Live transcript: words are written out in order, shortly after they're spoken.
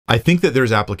I think that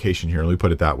there's application here. Let me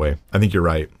put it that way. I think you're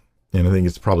right. And I think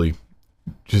it's probably,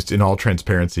 just in all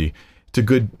transparency, it's a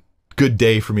good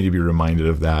day for me to be reminded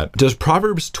of that. Does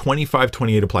Proverbs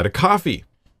 25:28 apply to coffee?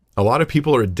 A lot of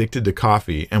people are addicted to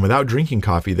coffee, and without drinking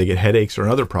coffee, they get headaches or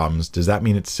other problems. Does that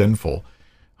mean it's sinful?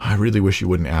 I really wish you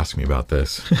wouldn't ask me about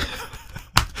this.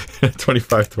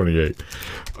 25:28.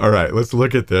 All right, let's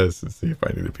look at this and see if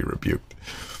I need to be rebuked.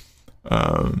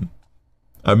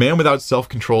 A man without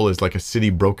self-control is like a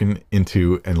city broken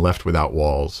into and left without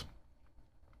walls.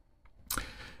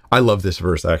 I love this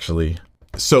verse, actually.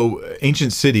 So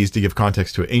ancient cities, to give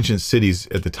context to it, ancient cities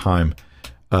at the time,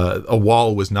 a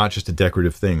wall was not just a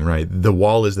decorative thing, right? The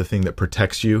wall is the thing that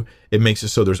protects you. It makes it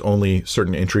so there's only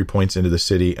certain entry points into the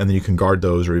city, and then you can guard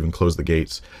those or even close the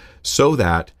gates, so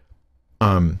that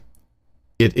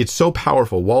it's so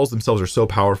powerful. Walls themselves are so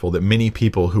powerful that many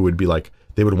people who would be like,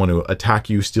 they would want to attack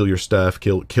you, steal your stuff,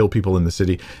 kill people in the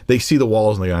city. They see the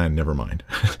walls and they go, never mind.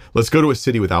 Let's go to a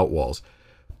city without walls.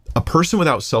 A person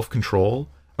without self-control,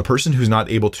 a person who's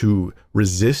not able to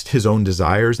resist his own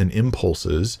desires and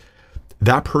impulses,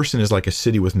 that person is like a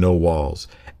city with no walls.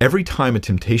 Every time a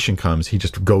temptation comes, he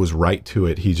just goes right to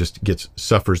it. He just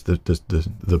suffers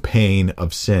the pain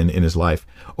of sin in his life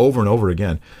over and over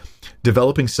again.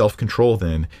 Developing self-control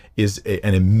then is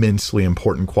an immensely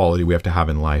important quality we have to have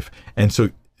in life. And so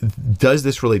does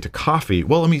this relate to coffee?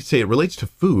 Well, let me say it relates to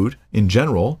food in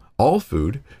general, all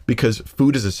food, because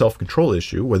food is a self-control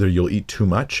issue, whether you'll eat too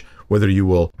much, whether you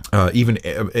will, even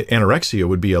anorexia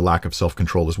would be a lack of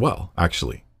self-control as well,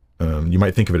 actually. You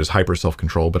might think of it as hyper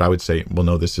self-control, but I would say, well,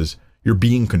 no, you're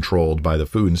being controlled by the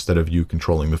food instead of you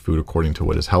controlling the food according to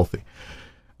what is healthy.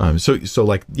 So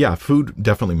like, yeah, food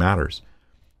definitely matters.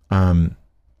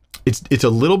 It's a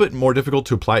little bit more difficult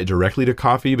to apply it directly to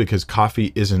coffee because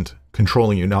coffee isn't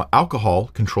controlling you. Now,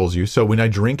 alcohol controls you. So when I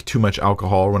drink too much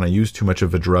alcohol, or when I use too much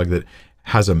of a drug that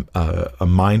has a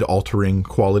mind-altering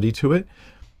quality to it,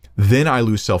 then I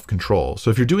lose self-control. So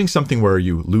if you're doing something where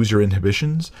you lose your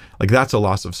inhibitions, like that's a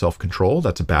loss of self-control.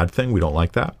 That's a bad thing. We don't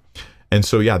like that. And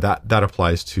so, yeah, that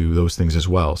applies to those things as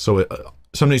well. So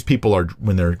sometimes people are,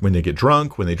 when they get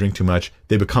drunk, when they drink too much,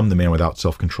 they become the man without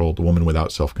self-control, the woman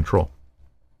without self-control.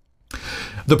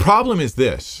 The problem is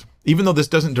this, even though this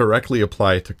doesn't directly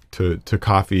apply to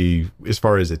coffee as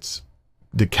far as it's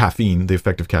the caffeine, the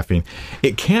effect of caffeine,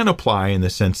 it can apply in the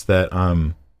sense that,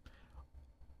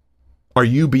 are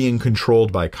you being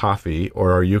controlled by coffee,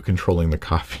 or are you controlling the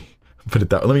coffee? Put it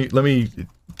that way. Let me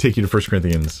take you to 1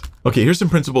 Corinthians. Okay, here's some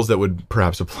principles that would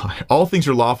perhaps apply. All things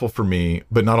are lawful for me,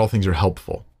 but not all things are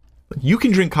helpful. You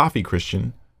can drink coffee,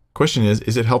 Christian. Question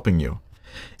is it helping you?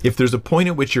 If there's a point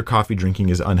at which your coffee drinking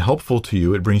is unhelpful to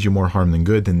you, it brings you more harm than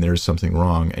good, then there's something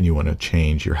wrong and you want to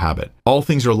change your habit. All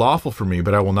things are lawful for me,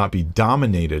 but I will not be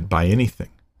dominated by anything.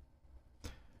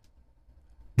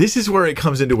 This is where it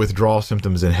comes into withdrawal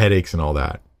symptoms and headaches and all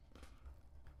that.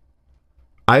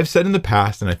 I've said in the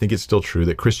past, and I think it's still true,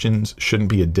 that Christians shouldn't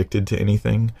be addicted to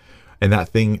anything, and that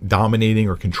thing dominating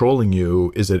or controlling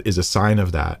you is a sign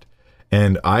of that.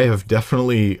 And I have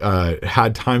definitely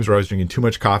had times where I was drinking too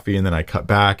much coffee and then I cut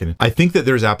back. And I think that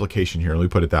there's application here. Let me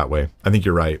put it that way. I think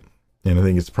you're right. And I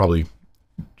think it's probably,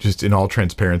 just in all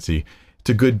transparency, it's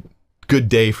a good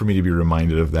day for me to be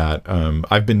reminded of that.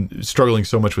 I've been struggling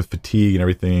so much with fatigue and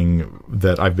everything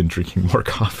that I've been drinking more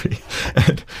coffee.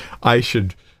 And I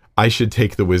should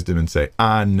take the wisdom and say,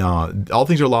 no, all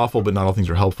things are lawful, but not all things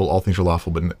are helpful. All things are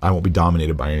lawful, but I won't be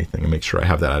dominated by anything, and make sure I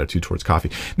have that attitude towards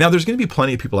coffee. Now, there's going to be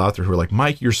plenty of people out there who are like,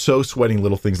 Mike, you're so sweating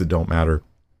little things that don't matter.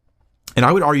 And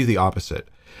I would argue the opposite.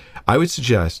 I would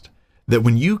suggest that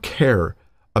when you care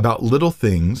about little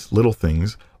things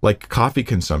like coffee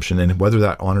consumption and whether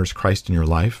that honors Christ in your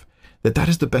life, that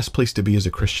is the best place to be as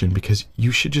a Christian, because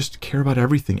you should just care about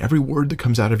everything, every word that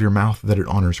comes out of your mouth, that it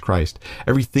honors Christ,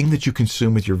 everything that you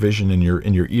consume with your vision and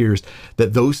your ears,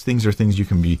 that those things are things you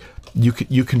can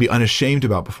be unashamed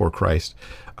about before Christ.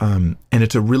 And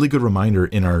it's a really good reminder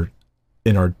in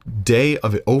our day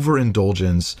of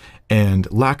overindulgence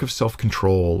and lack of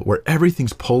self-control, where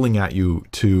everything's pulling at you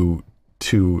to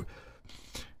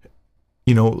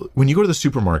when you go to the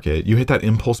supermarket, you hit that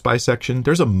impulse buy section,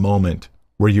 there's a moment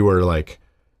where you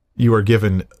are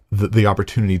given the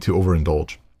opportunity to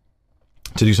overindulge,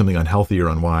 to do something unhealthy or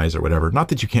unwise or whatever. Not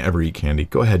that you can't ever eat candy.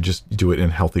 Go ahead, just do it in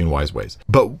healthy and wise ways.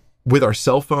 But with our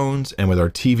cell phones and with our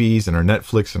TVs and our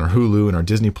Netflix and our Hulu and our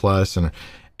Disney Plus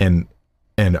and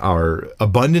our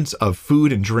abundance of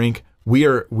food and drink, we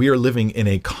are living in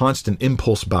a constant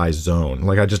impulse buy zone.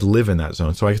 Like, I just live in that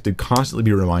zone. So I have to constantly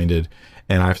be reminded,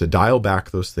 and I have to dial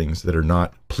back those things that are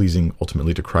not pleasing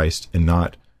ultimately to Christ and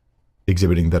not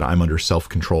exhibiting that I'm under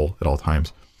self-control at all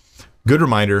times. Good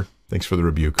reminder. Thanks for the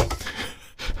rebuke.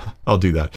 I'll do that.